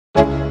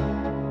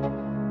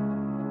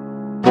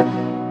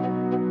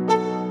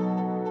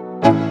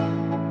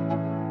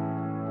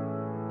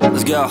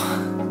Let's go.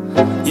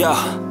 Yo,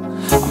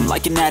 I'm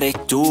like an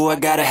addict, do I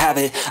gotta have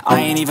it. I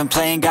ain't even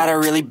playing, got a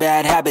really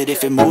bad habit.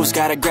 If it moves,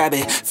 gotta grab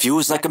it,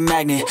 fuse like a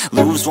magnet.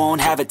 Lose,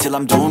 won't have it till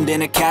I'm doomed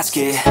in a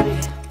casket.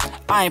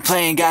 I ain't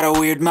playing, got a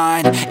weird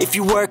mind. If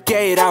you work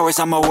 8 hours,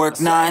 I'ma work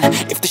 9.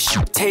 If the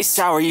shit tastes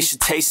sour, you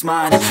should taste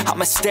mine.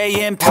 I'ma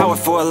stay in power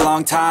for a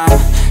long time.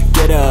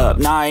 Get up,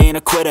 nah, I ain't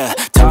a quitter.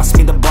 Toss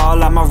me the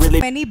ball, I'm a really...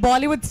 Many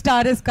Bollywood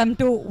stars come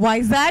to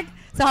Vizag.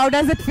 So how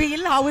does it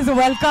feel? How is the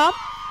welcome?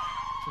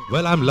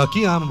 Well, I'm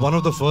lucky. I'm one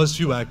of the first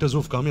few actors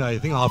who've come here. I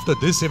think after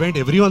this event,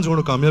 everyone's going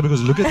to come here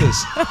because look at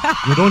this.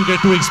 You don't get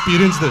to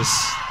experience this.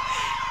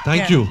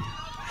 Thank you.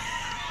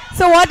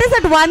 So what is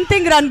that one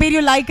thing, Ranbir,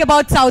 you like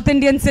about South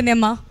Indian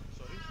cinema?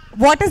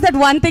 What is that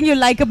one thing you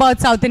like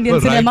about South Indian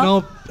cinema?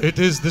 Right now, it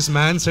is this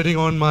man sitting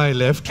on my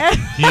left.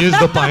 He is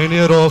the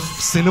pioneer of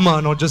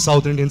cinema, not just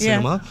South Indian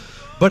cinema.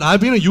 But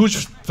I've been a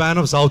huge fan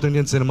of South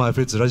Indian cinema. If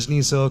it's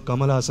Rajni sir,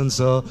 Kamal Haasan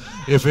sir,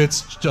 if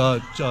it's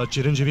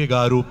Chiranjeevi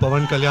Garu,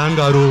 Pawan Kalyan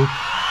Garu,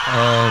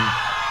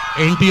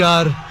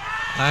 NTR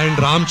and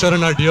Ram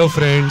Charan are dear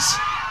friends.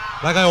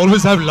 Like I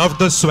always have loved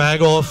the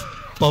swag of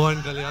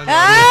Pawan Kalyan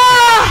Garu.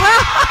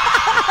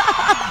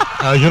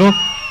 You know,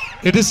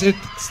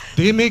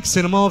 they make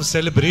cinema of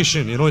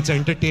celebration. You know, it's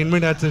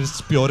entertainment at its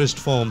purest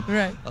form.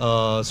 Right.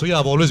 So yeah,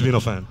 I've always been a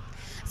fan.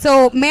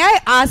 So may I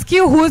ask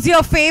you, who's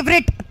your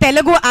favorite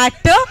Telugu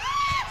actor?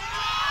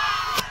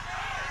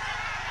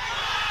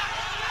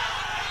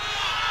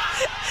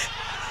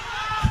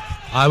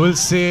 I will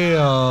say,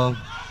 I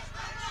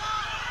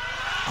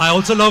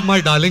also love my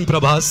darling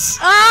Prabhas.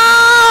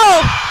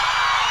 Oh!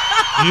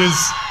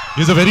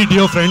 He's a very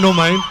dear friend of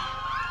mine.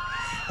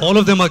 All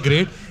of them are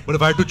great, but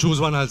if I had to choose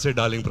one, I'll say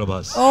darling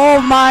Prabhas.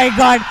 Oh my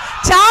God.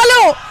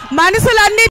 Chalu! Manusulanni